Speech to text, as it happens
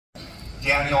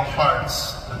Daniel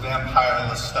Hart's The Vampire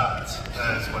Lestat.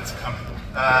 That is what's coming.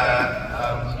 And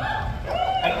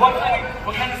what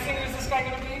kind of singer is this guy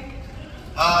going to be?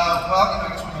 Well, I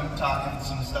guess we're going to talk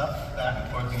some stuff back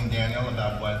and forth, me and Daniel,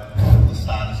 about what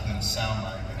Lestat is going to sound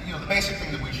like. And, the basic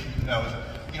thing that we should know is,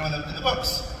 in the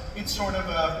books, it's sort of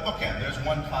a bookend. There's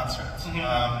one concert.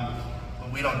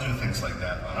 But we don't do things like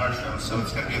that on our show, so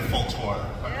it's going to be a full tour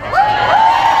across the world.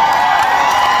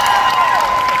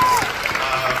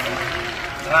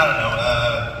 And I don't know,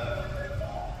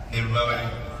 David Bowie,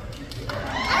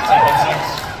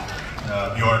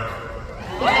 Bjork,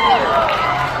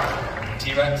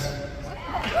 T-Rex,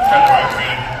 Frederick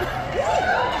Green,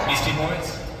 Beastie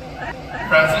Boys,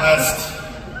 Friends List,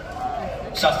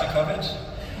 Shostakovich,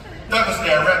 Douglas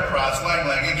Dare, Red Cross, Lang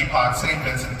Lang, Iggy Pop, St.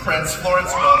 Vincent, Prince,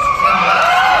 Florence Wells, Jim Lex,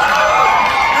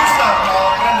 Gustav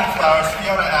Mahler, Brendan Flowers,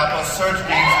 Fiona Apple, Serge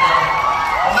Gainsbourg,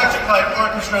 Electric Light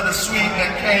Orchestra, The Sweet,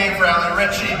 Nick Cave, Rally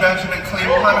Ritchie, Benjamin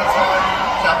Cleveland, Clementine,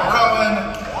 Chapel Rowan,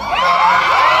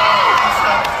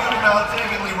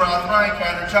 David Lee Roth, Ryan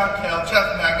Cantor, John Cale,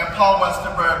 Jeff Magna, Paul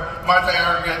Westerberg, Martha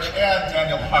Argerich, and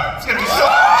Daniel Hart. It's going to be so